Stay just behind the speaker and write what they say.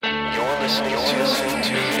listening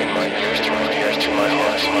to In My Ears to My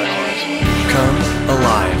Heart. Come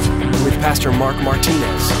Alive with Pastor Mark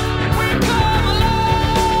Martinez.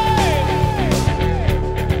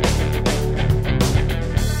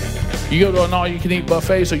 You go to an all-you-can-eat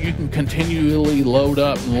buffet so you can continually load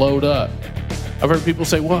up and load up. I've heard people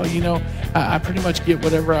say, well, I pretty much get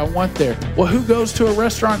whatever I want there. Well, who goes to a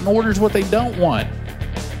restaurant and orders what they don't want?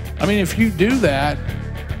 I mean, if you do that,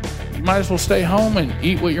 you might as well stay home and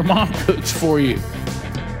eat what your mom cooks for you.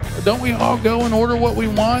 But don't we all go and order what we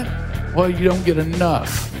want? Well, you don't get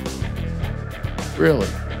enough. Really.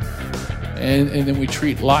 And then we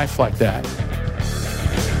treat life like that.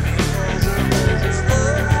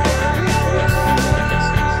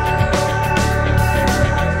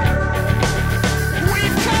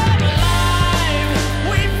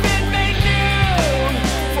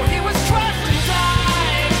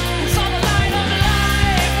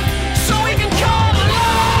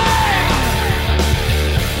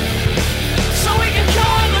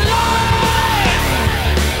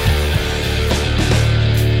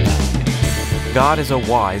 God is a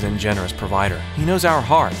wise and generous provider. He knows our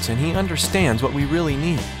hearts, and He understands what we really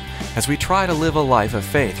need. As we try to live a life of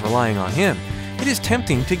faith relying on Him, it is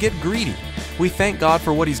tempting to get greedy. We thank God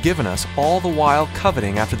for what He's given us, all the while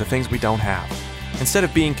coveting after the things we don't have. Instead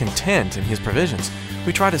of being content in His provisions,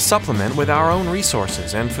 we try to supplement with our own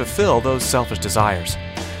resources and fulfill those selfish desires.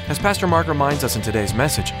 As Pastor Mark reminds us in today's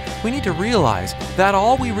message, we need to realize that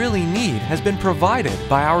all we really need has been provided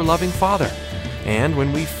by our loving Father. And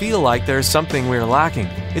when we feel like there's something we're lacking,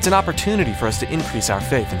 it's an opportunity for us to increase our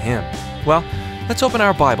faith in Him. Well, let's open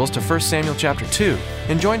our Bibles to 1 Samuel chapter 2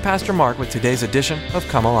 and join Pastor Mark with today's edition of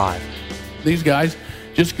Come Alive. These guys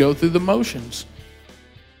just go through the motions.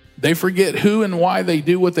 They forget who and why they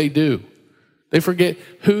do what they do. They forget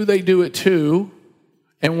who they do it to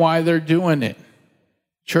and why they're doing it.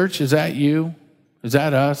 Church, is that you? Is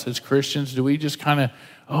that us as Christians? Do we just kind of,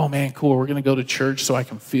 oh man, cool, we're going to go to church so I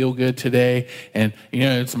can feel good today. And,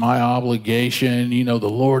 it's my obligation, the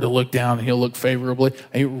Lord will look down and He'll look favorably.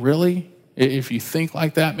 Hey, really? If you think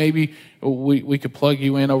like that, maybe we could plug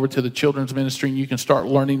you in over to the children's ministry and you can start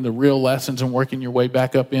learning the real lessons and working your way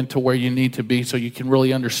back up into where you need to be so you can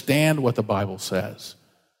really understand what the Bible says.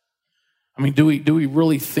 I mean, do we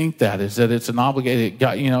really think that? Is that it's an obligated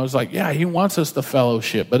God? It's like, yeah, He wants us to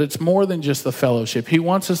fellowship, but it's more than just the fellowship. He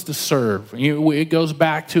wants us to serve. It goes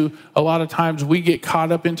back to a lot of times we get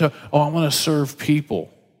caught up into, I want to serve people.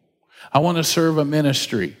 I want to serve a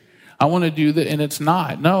ministry. I want to do that, and it's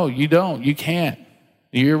not. No, you don't. You can't.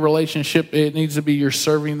 Your relationship, it needs to be you're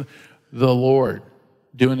serving the Lord.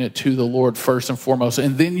 Doing it to the Lord first and foremost.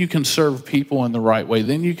 And then you can serve people in the right way.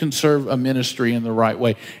 Then you can serve a ministry in the right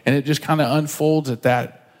way. And it just kind of unfolds at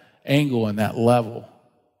that angle and that level.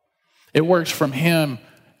 It works from Him,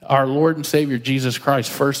 our Lord and Savior, Jesus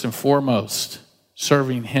Christ, first and foremost,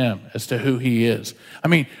 serving Him as to who He is. I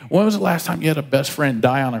mean, when was the last time you had a best friend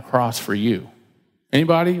die on a cross for you?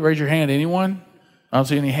 Anybody? Raise your hand. Anyone? I don't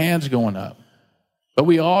see any hands going up. But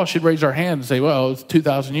we all should raise our hand and say, well, it was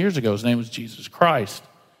 2,000 years ago. His name was Jesus Christ.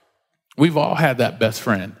 We've all had that best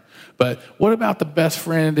friend. But what about the best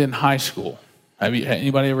friend in high school?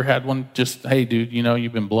 Anybody ever had one just, hey, dude,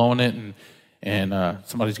 you've been blowing it and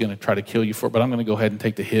somebody's going to try to kill you for it, but I'm going to go ahead and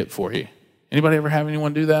take the hit for you. Anybody ever have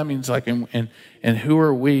anyone do that? I mean, it's like, and who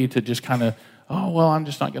are we to just kind of, I'm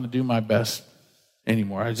just not going to do my best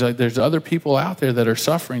anymore. It's like there's other people out there that are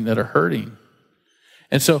suffering, that are hurting.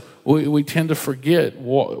 And so we tend to forget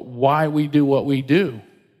why we do what we do.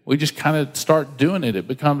 We just kind of start doing it. It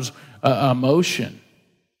becomes emotion.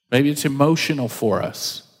 Maybe it's emotional for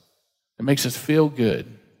us. It makes us feel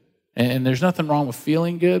good. And there's nothing wrong with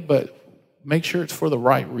feeling good, but make sure it's for the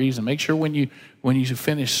right reason. Make sure when you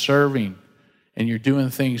finish serving and you're doing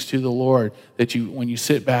things to the Lord, that when you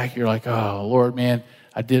sit back, you're like, oh, Lord, man,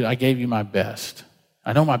 I gave you my best.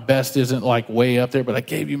 I know my best isn't like way up there, but I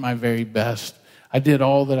gave you my very best. I did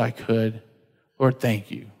all that I could. Lord,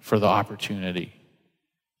 thank you for the opportunity.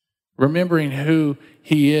 Remembering who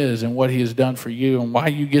He is and what He has done for you and why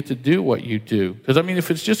you get to do what you do. Because,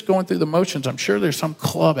 if it's just going through the motions, I'm sure there's some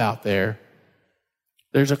club out there.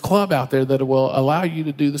 There's a club out there that will allow you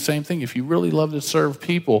to do the same thing. If you really love to serve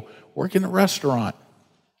people, work in a restaurant.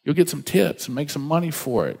 You'll get some tips and make some money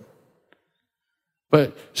for it.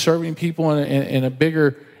 But serving people in a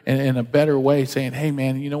bigger in a better way, saying, hey,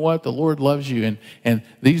 man, you know what? The Lord loves you. And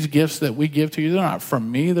these gifts that we give to you, they're not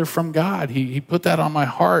from me. They're from God. He put that on my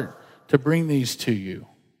heart to bring these to you.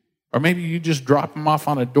 Or maybe you just drop them off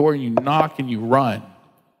on a door and you knock and you run.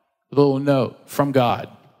 A little note from God.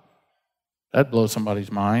 That'd blow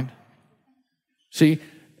somebody's mind. See,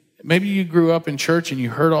 Maybe you grew up in church and you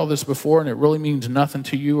heard all this before and it really means nothing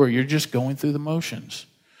to you, or you're just going through the motions.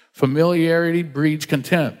 Familiarity breeds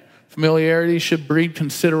contempt. Familiarity should breed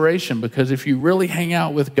consideration, because if you really hang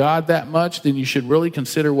out with God that much, then you should really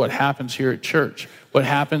consider what happens here at church, what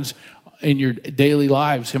happens in your daily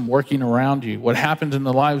lives, him working around you. What happens in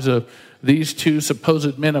the lives of these two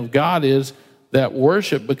supposed men of God is that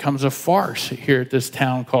worship becomes a farce here at this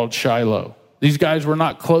town called Shiloh. These guys were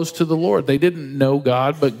not close to the Lord. They didn't know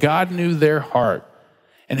God, but God knew their heart.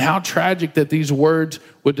 And how tragic that these words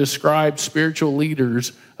would describe spiritual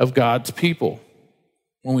leaders of God's people.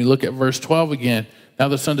 When we look at verse 12 again, now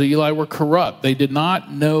the sons of Eli were corrupt. They did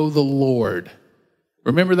not know the Lord.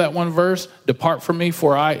 Remember that one verse? Depart from me,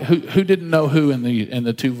 for I... Who didn't know who in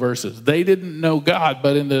the two verses? They didn't know God,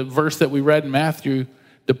 but in the verse that we read in Matthew,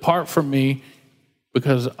 depart from me,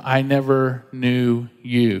 because I never knew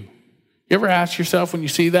you. You ever ask yourself when you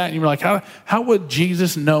see that, and you're like, how would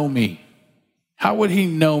Jesus know me? How would he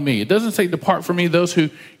know me? It doesn't say depart from me, those who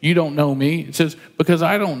you don't know me. It says, because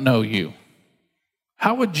I don't know you.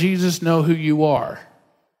 How would Jesus know who you are?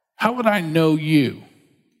 How would I know you?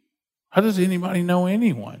 How does anybody know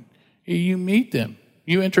anyone? You meet them.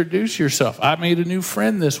 You introduce yourself. I made a new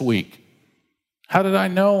friend this week. How did I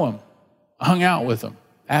know him? I hung out with him.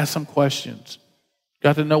 Asked some questions.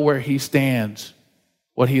 Got to know where he stands.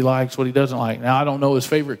 What he likes, what he doesn't like. Now, I don't know his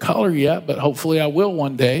favorite color yet, but hopefully I will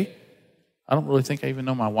one day. I don't really think I even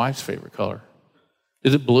know my wife's favorite color.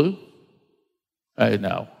 Is it blue?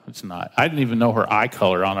 No, it's not. I didn't even know her eye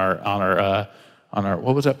color on our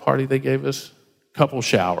what was that party they gave us? Couple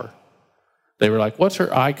shower. They were like, "What's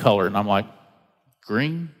her eye color?" And I'm like,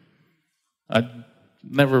 "Green." I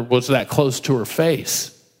never was that close to her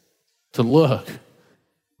face to look.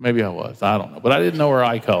 Maybe I was. I don't know, but I didn't know her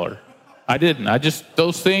eye color. I didn't.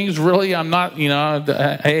 Those things really, I'm not,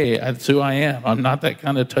 hey, that's who I am. I'm not that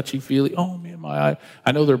kind of touchy-feely, oh, man, my eye.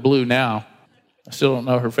 I know they're blue now. I still don't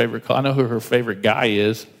know her favorite color. I know who her favorite guy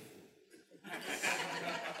is.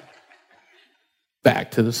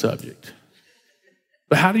 Back to the subject.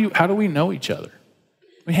 But how do we know each other?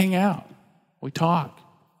 We hang out. We talk.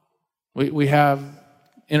 We have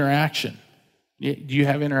interaction. Do you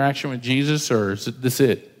have interaction with Jesus, or is this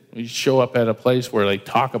it? You show up at a place where they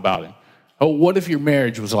talk about him. Oh, what if your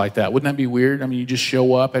marriage was like that? Wouldn't that be weird? I mean, you just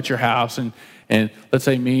show up at your house and let's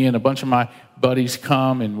say me and a bunch of my buddies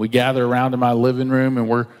come and we gather around in my living room and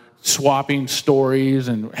we're swapping stories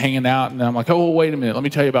and hanging out. And I'm like, oh, wait a minute. Let me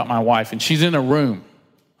tell you about my wife. And she's in a room.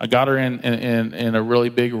 I got her in a really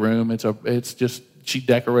big room. It's just, she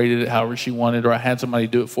decorated it however she wanted, or I had somebody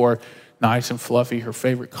do it for her. Nice and fluffy. Her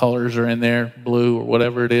favorite colors are in there, blue or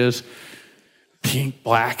whatever it is. Pink,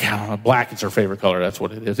 black, I don't know. Black is her favorite color. That's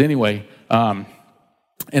what it is. Anyway,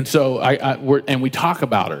 and so we talk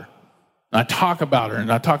about her. And I talk about her,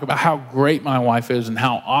 and I talk about how great my wife is and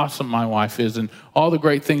how awesome my wife is and all the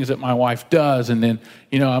great things that my wife does. And then,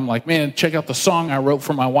 I'm like, man, check out the song I wrote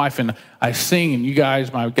for my wife. And I sing, and you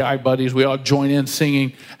guys, my guy buddies, we all join in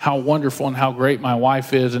singing how wonderful and how great my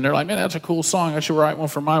wife is. And they're like, man, that's a cool song. I should write one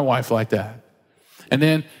for my wife like that. And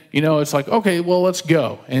then, it's like, okay, well, let's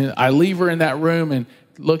go. And I leave her in that room and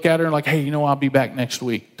look at her and like, hey, I'll be back next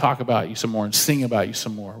week, talk about you some more and sing about you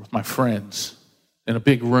some more with my friends in a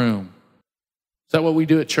big room. Is that what we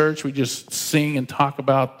do at church? We just sing and talk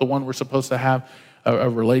about the one we're supposed to have a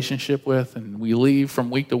relationship with, and we leave from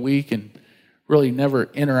week to week and really never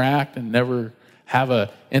interact and never have an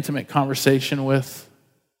intimate conversation with.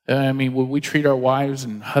 I mean, would we treat our wives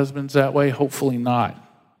and husbands that way? Hopefully not.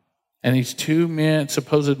 And these two men,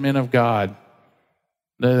 supposed men of God,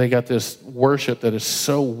 they got this worship that is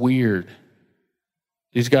so weird.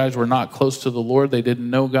 These guys were not close to the Lord. They didn't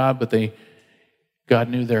know God, but God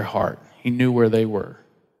knew their heart. He knew where they were.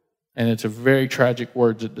 And it's a very tragic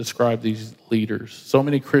word to describe these leaders. So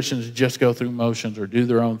many Christians just go through motions or do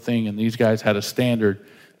their own thing, and these guys had a standard.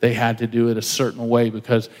 They had to do it a certain way,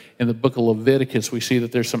 because in the book of Leviticus, we see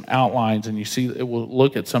that there's some outlines, and we'll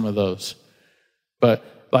look at some of those. But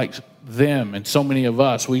like them and so many of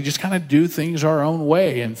us, we just kind of do things our own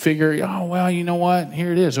way and figure, oh, well, you know what?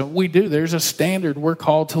 Here it is. And we do. There's a standard we're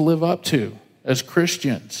called to live up to as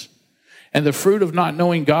Christians. And the fruit of not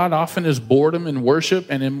knowing God often is boredom in worship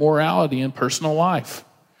and immorality in personal life.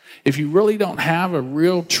 If you really don't have a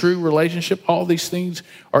real, true relationship, all these things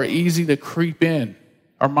are easy to creep in.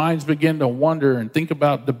 Our minds begin to wonder and think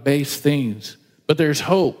about debased things. But there's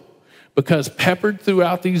hope, because peppered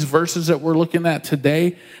throughout these verses that we're looking at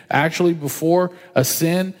today, actually before a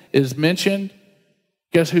sin is mentioned,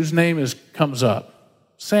 guess whose name comes up?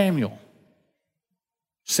 Samuel.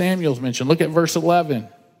 Samuel's mentioned. Look at verse 11.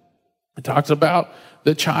 It talks about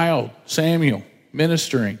the child, Samuel,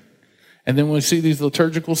 ministering. And then we see these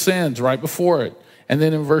liturgical sins right before it. And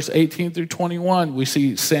then in verse 18 through 21, we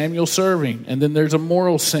see Samuel serving, and then there's a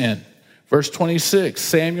moral sin. Verse 26,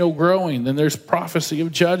 Samuel growing, then there's prophecy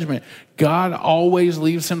of judgment. God always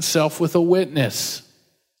leaves himself with a witness.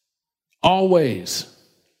 Always.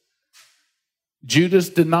 Judas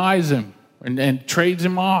denies him and trades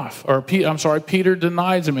him off. Peter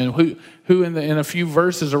denies him. And who in a few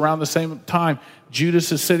verses around the same time,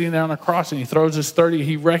 Judas is sitting there on a cross and he throws his 30.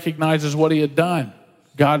 He recognizes what he had done.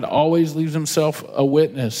 God always leaves himself a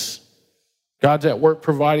witness. God's at work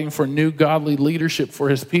providing for new godly leadership for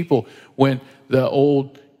his people when the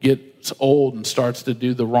old gets old and starts to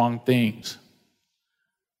do the wrong things.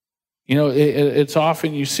 You know, it's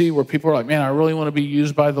often you see where people are like, man, I really want to be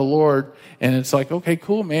used by the Lord. And it's like, okay,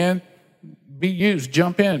 cool, man. Be used.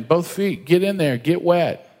 Jump in. Both feet. Get in there. Get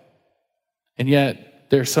wet. And yet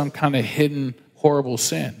there's some kind of hidden, horrible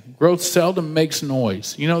sin. Growth seldom makes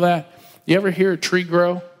noise. You know that? You ever hear a tree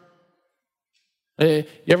grow? You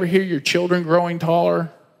ever hear your children growing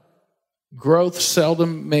taller? Growth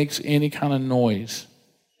seldom makes any kind of noise.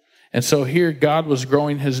 And so here God was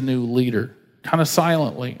growing his new leader, kind of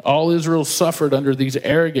silently. All Israel suffered under these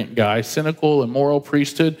arrogant guys, cynical, immoral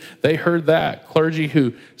priesthood. They heard that. Clergy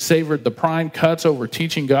who savored the prime cuts over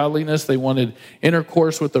teaching godliness. They wanted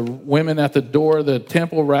intercourse with the women at the door of the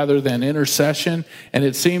temple rather than intercession. And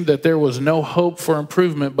it seemed that there was no hope for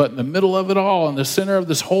improvement. But in the middle of it all, in the center of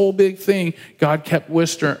this whole big thing, God kept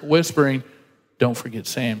whispering, don't forget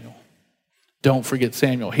Samuel. Don't forget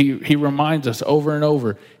Samuel. He reminds us over and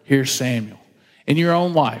over, here's Samuel. In your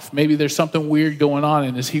own life, maybe there's something weird going on,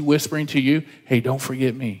 and is he whispering to you, hey, don't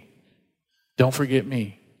forget me. Don't forget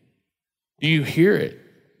me. Do you hear it?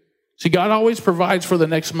 See, God always provides for the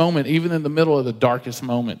next moment, even in the middle of the darkest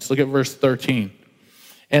moments. Look at verse 13.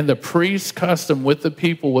 And the priest's custom with the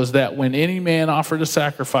people was that when any man offered a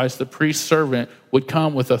sacrifice, the priest's servant would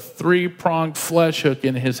come with a 3-pronged flesh hook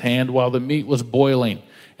in his hand while the meat was boiling.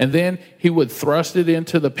 And then he would thrust it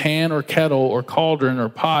into the pan or kettle or cauldron or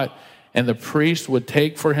pot, and the priest would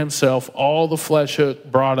take for himself all the flesh hook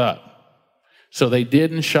brought up. So they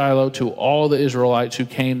did in Shiloh to all the Israelites who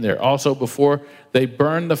came there. Also, before they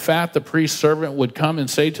burned the fat, the priest's servant would come and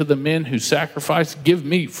say to the men who sacrificed, give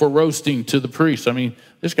meat for roasting to the priest. I mean,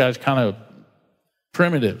 this guy's kind of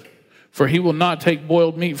primitive. For he will not take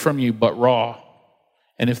boiled meat from you, but raw.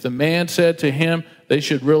 And if the man said to him, they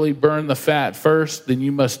should really burn the fat first, then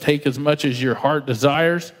you must take as much as your heart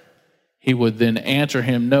desires. He would then answer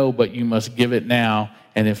him, no, but you must give it now.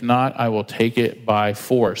 And if not, I will take it by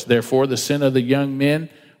force. Therefore, the sin of the young men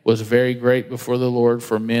was very great before the Lord,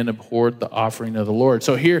 for men abhorred the offering of the Lord.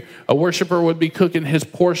 So here, a worshiper would be cooking his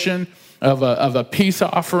portion of a peace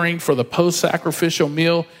offering for the post-sacrificial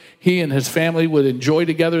meal he and his family would enjoy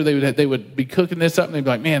together. They would be cooking this up, and they'd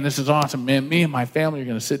be like, man, this is awesome, man. Me and my family are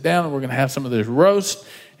going to sit down, and we're going to have some of this roast,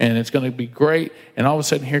 and it's going to be great. And all of a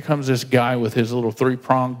sudden, here comes this guy with his little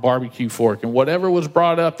 3-pronged barbecue fork. And whatever was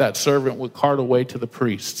brought up, that servant would cart away to the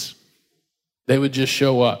priests. They would just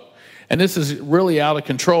show up. And this is really out of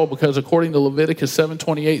control because according to Leviticus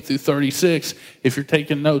 7:28 through 36, if you're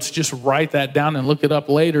taking notes, just write that down and look it up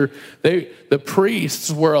later. The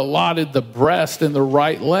priests were allotted the breast and the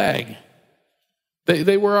right leg.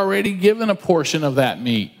 They were already given a portion of that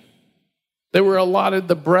meat. They were allotted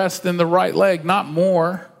the breast and the right leg, not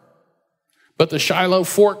more. But the Shiloh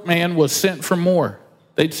fork man was sent for more.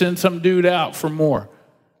 They'd send some dude out for more.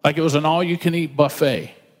 Like it was an all-you-can-eat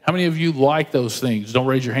buffet. How many of you like those things? Don't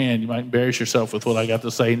raise your hand. You might embarrass yourself with what I got to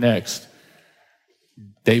say next.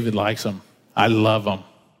 David likes them. I love them.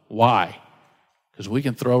 Why? Because we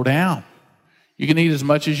can throw down. You can eat as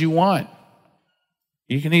much as you want.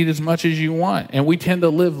 You can eat as much as you want. And we tend to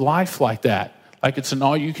live life like that. Like it's an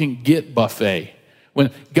all-you-can-get buffet. When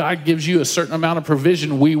God gives you a certain amount of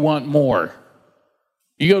provision, we want more.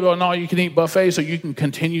 You go to an all-you-can-eat buffet so you can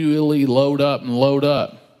continually load up and load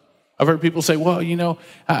up. I've heard people say, well, you know,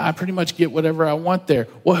 I pretty much get whatever I want there.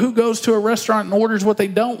 Well, who goes to a restaurant and orders what they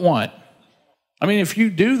don't want? I mean, if you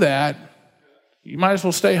do that, you might as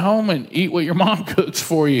well stay home and eat what your mom cooks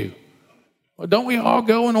for you. Well, don't we all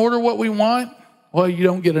go and order what we want? Well, you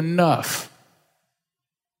don't get enough.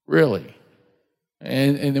 Really.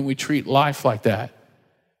 And then we treat life like that.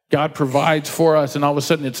 God provides for us, and all of a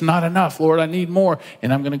sudden it's not enough. Lord, I need more.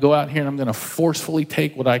 And I'm going to go out here and I'm going to forcefully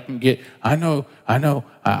take what I can get. I know,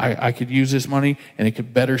 I could use this money and it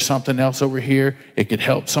could better something else over here. It could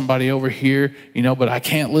help somebody over here, you know, but I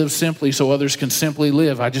can't live simply so others can simply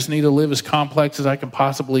live. I just need to live as complex as I can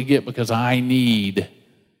possibly get because I need,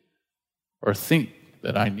 or think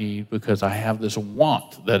that I need, because I have this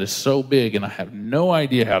want that is so big and I have no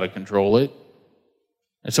idea how to control it.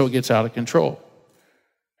 And so it gets out of control.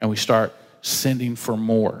 And we start sending for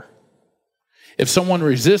more. If someone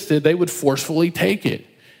resisted, they would forcefully take it.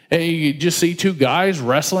 Hey, you just see two guys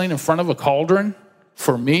wrestling in front of a cauldron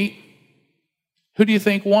for meat. Who do you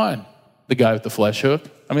think won? The guy with the flesh hook.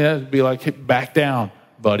 I mean, that would be like, hey, back down,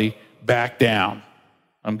 buddy, back down.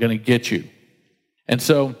 I'm going to get you. And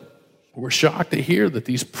so we're shocked to hear that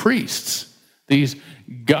these priests, these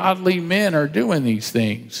godly men are doing these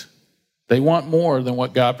things. They want more than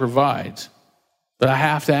what God provides. But I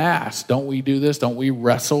have to ask, don't we do this? Don't we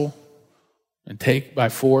wrestle and take by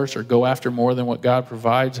force or go after more than what God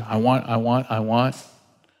provides? I want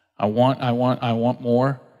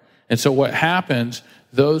more. And so what happens,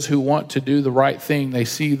 those who want to do the right thing, they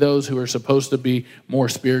see those who are supposed to be more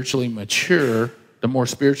spiritually mature, the more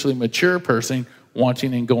spiritually mature person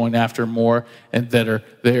wanting and going after more, and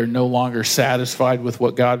they are no longer satisfied with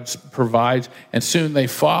what God provides, and soon they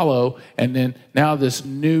follow, and then now this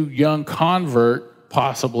new young convert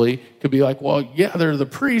possibly could be like, well, yeah, they're the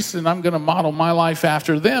priests, and I'm going to model my life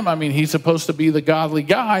after them. I mean, he's supposed to be the godly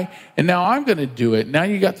guy, and now I'm going to do it. Now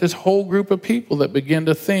you got this whole group of people that begin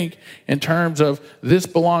to think in terms of this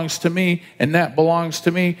belongs to me, and that belongs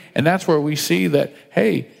to me, and that's where we see that,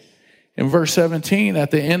 hey, in verse 17,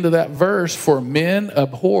 at the end of that verse, for men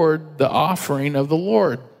abhorred the offering of the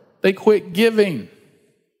Lord. They quit giving.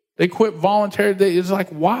 They quit voluntarily. It's like,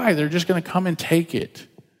 why? They're just going to come and take it.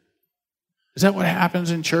 Is that what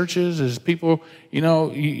happens in churches? Is people,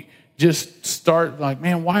 you just start like,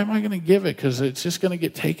 man, why am I going to give it? Because it's just going to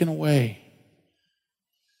get taken away.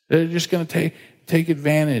 They're just going to take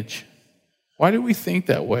advantage. Why do we think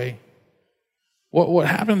that way? What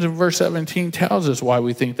happens in verse 17 tells us why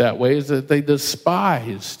we think that way, is that they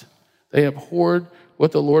despised. They abhorred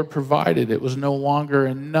what the Lord provided. It was no longer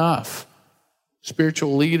enough.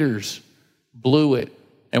 Spiritual leaders blew it.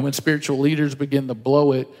 And when spiritual leaders begin to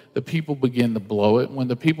blow it, the people begin to blow it. When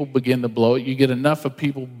the people begin to blow it, you get enough of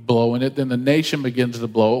people blowing it, then the nation begins to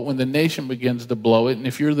blow it. When the nation begins to blow it, and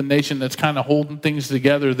if you're the nation that's kind of holding things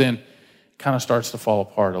together, then it kind of starts to fall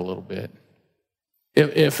apart a little bit.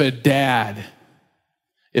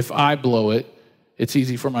 If I blow it, it's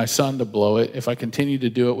easy for my son to blow it. If I continue to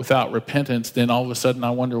do it without repentance, then all of a sudden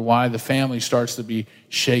I wonder why the family starts to be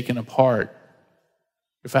shaken apart.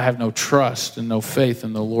 If I have no trust and no faith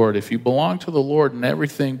in the Lord. If you belong to the Lord and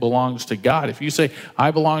everything belongs to God, if you say,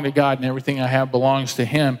 I belong to God and everything I have belongs to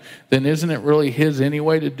Him, then isn't it really His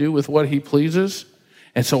anyway to do with what He pleases?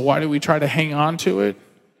 And so why do we try to hang on to it?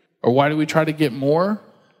 Or why do we try to get more?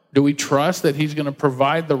 Do we trust that He's going to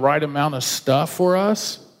provide the right amount of stuff for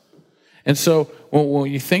us? And so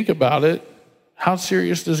when you think about it, how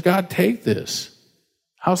serious does God take this?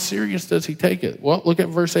 How serious does He take it? Well, look at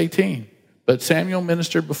verse 18. But Samuel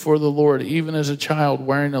ministered before the Lord, even as a child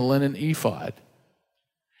wearing a linen ephod.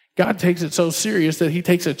 God takes it so serious that He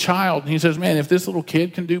takes a child and He says, man, if this little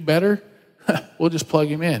kid can do better, we'll just plug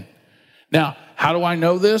him in. Now, how do I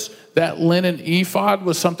know this? That linen ephod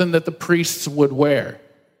was something that the priests would wear.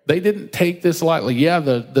 They didn't take this lightly. Yeah,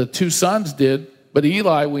 the two sons did, but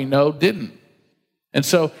Eli, we know, didn't. And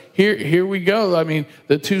so here we go. I mean,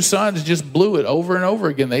 the two sons just blew it over and over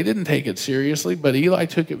again. They didn't take it seriously, but Eli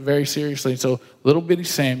took it very seriously. So little bitty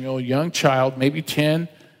Samuel, a young child, maybe 10,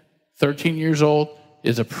 13 years old,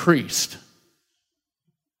 is a priest.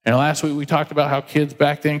 And last week we talked about how kids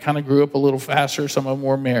back then kind of grew up a little faster. Some of them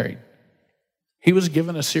were married. He was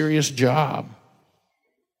given a serious job.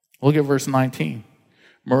 Look at verse 19.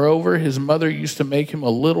 Moreover, his mother used to make him a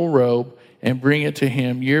little robe and bring it to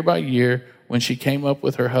him year by year when she came up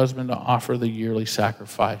with her husband to offer the yearly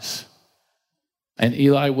sacrifice. And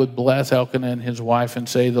Eli would bless Elkanah and his wife and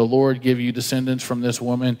say, the Lord give you descendants from this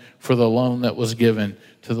woman for the loan that was given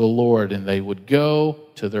to the Lord. And they would go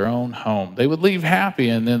to their own home. They would leave happy.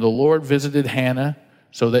 And then the Lord visited Hannah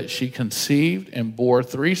so that she conceived and bore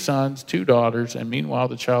 3 sons, 2 daughters. And meanwhile,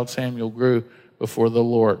 the child Samuel grew before the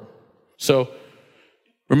Lord. So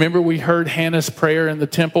remember we heard Hannah's prayer in the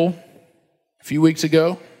temple a few weeks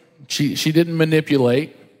ago? She didn't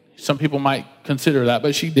manipulate. Some people might consider that,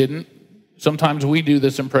 but she didn't. Sometimes we do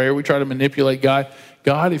this in prayer. We try to manipulate God.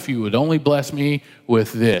 God, if you would only bless me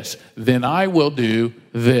with this, then I will do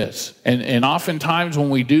this. And oftentimes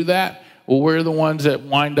when we do that, well, we're the ones that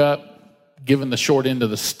wind up giving the short end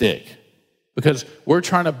of the stick because we're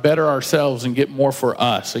trying to better ourselves and get more for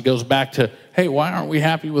us. It goes back to, hey, why aren't we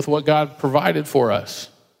happy with what God provided for us?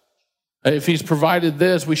 If He's provided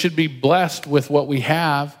this, we should be blessed with what we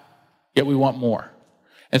have, yet we want more.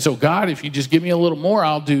 And so, God, if you just give me a little more,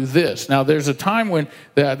 I'll do this. Now, there's a time when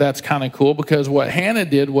that's kind of cool, because what Hannah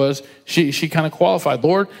did was she kind of qualified.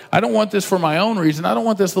 Lord, I don't want this for my own reason. I don't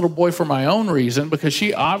want this little boy for my own reason, because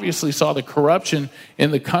she obviously saw the corruption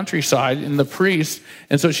in the countryside, in the priests.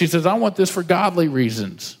 And so she says, I want this for godly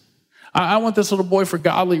reasons. I want this little boy for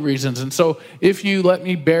godly reasons. And so if you let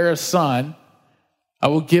me bear a son, I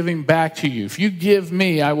will give him back to you. If you give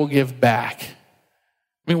me, I will give back.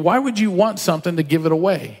 I mean, why would you want something to give it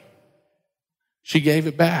away? She gave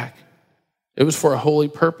it back. It was for a holy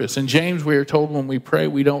purpose. In James, we are told when we pray,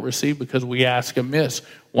 we don't receive because we ask amiss,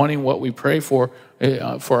 wanting what we pray for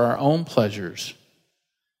our own pleasures.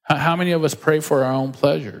 How many of us pray for our own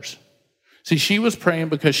pleasures? See, she was praying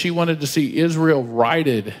because she wanted to see Israel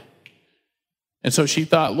righted. And so she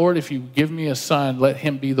thought, Lord, if you give me a son, let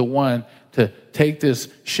him be the one to take this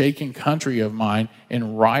shaken country of mine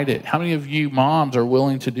and right it. How many of you moms are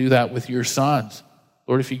willing to do that with your sons?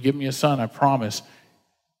 Lord, if you give me a son, I promise,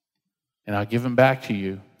 and I'll give him back to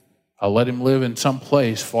you. I'll let him live in some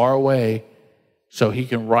place far away so he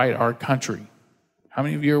can right our country. How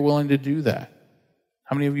many of you are willing to do that?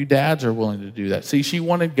 How many of you dads are willing to do that? See, she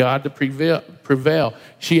wanted God to prevail.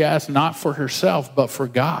 She asked not for herself, but for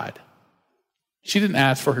God. She didn't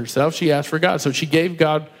ask for herself. She asked for God. So she gave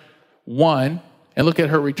God one, and look at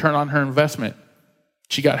her return on her investment.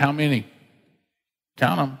 She got how many?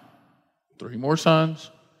 Count them. 3 more sons,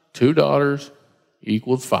 2 daughters,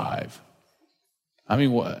 equals 5. I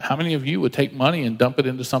mean, how many of you would take money and dump it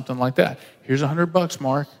into something like that? Here's $100,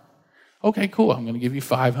 Mark. Okay, cool. I'm going to give you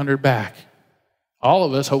 500 back. All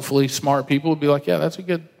of us, hopefully smart people, would be like, yeah, that's a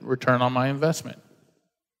good return on my investment.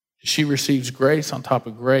 She receives grace on top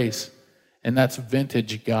of grace, and that's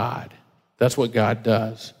vintage God. That's what God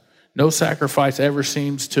does. No sacrifice ever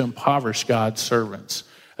seems to impoverish God's servants.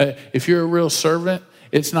 If you're a real servant,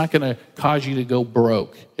 it's not going to cause you to go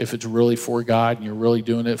broke if it's really for God and you're really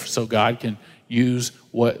doing it so God can use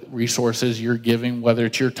what resources you're giving, whether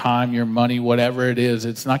it's your time, your money, whatever it is.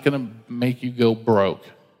 It's not going to make you go broke.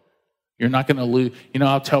 You're not going to lose. You know,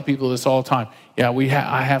 I'll tell people this all the time. Yeah,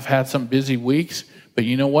 I have had some busy weeks, but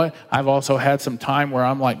you know what? I've also had some time where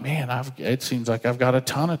I'm like, man, it seems like I've got a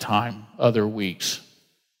ton of time other weeks.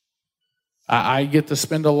 I get to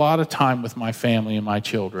spend a lot of time with my family and my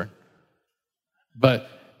children. But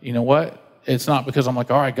you know what? It's not because I'm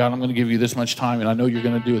like, all right, God, I'm going to give you this much time, and I know you're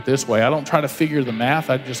going to do it this way. I don't try to figure the math.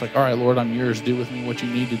 I'm just like, all right, Lord, I'm yours. Do with me what you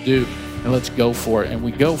need to do, and let's go for it. And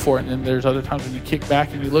we go for it, and then there's other times when you kick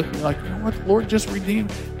back and you look, and you're like, you know what? The Lord just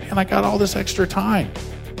redeemed, and I got all this extra time,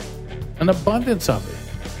 an abundance of it.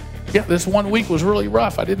 Yeah, this 1 week was really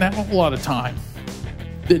rough. I didn't have a whole lot of time.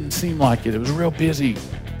 Didn't seem like it. It was real busy.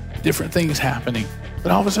 Different things happening.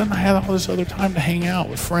 But all of a sudden, I had all this other time to hang out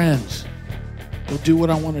with friends. Go do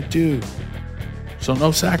what I want to do. So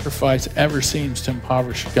no sacrifice ever seems to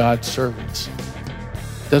impoverish God's servants.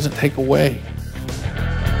 It doesn't take away.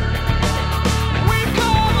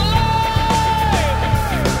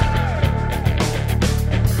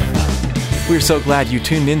 We're so glad you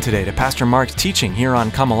tuned in today to Pastor Mark's teaching here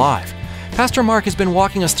on Come Alive. Pastor Mark has been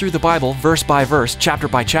walking us through the Bible verse by verse, chapter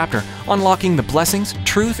by chapter, unlocking the blessings,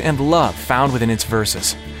 truth, and love found within its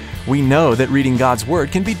verses. We know that reading God's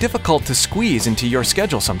Word can be difficult to squeeze into your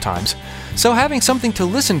schedule sometimes, so having something to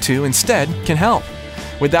listen to instead can help.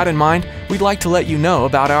 With that in mind, we'd like to let you know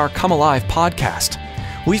about our Come Alive podcast.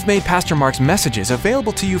 We've made Pastor Mark's messages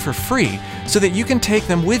available to you for free so that you can take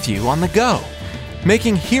them with you on the go,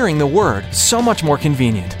 making hearing the Word so much more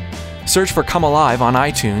convenient. Search for Come Alive on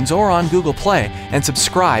iTunes or on Google Play and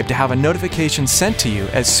subscribe to have a notification sent to you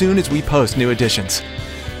as soon as we post new editions.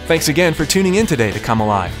 Thanks again for tuning in today to Come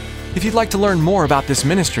Alive. If you'd like to learn more about this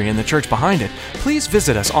ministry and the church behind it, please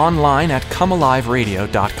visit us online at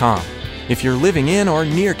comealiveradio.com. If you're living in or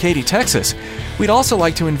near Katy, Texas, we'd also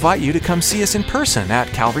like to invite you to come see us in person at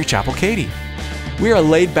Calvary Chapel, Katy. We're a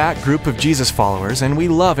laid-back group of Jesus followers, and we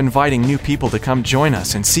love inviting new people to come join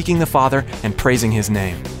us in seeking the Father and praising His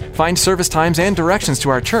name. Find service times and directions to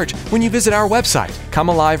our church when you visit our website,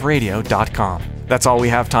 comealiveradio.com. That's all we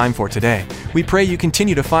have time for today. We pray you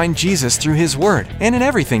continue to find Jesus through His Word and in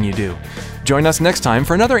everything you do. Join us next time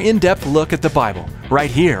for another in-depth look at the Bible,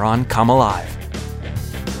 right here on Come Alive.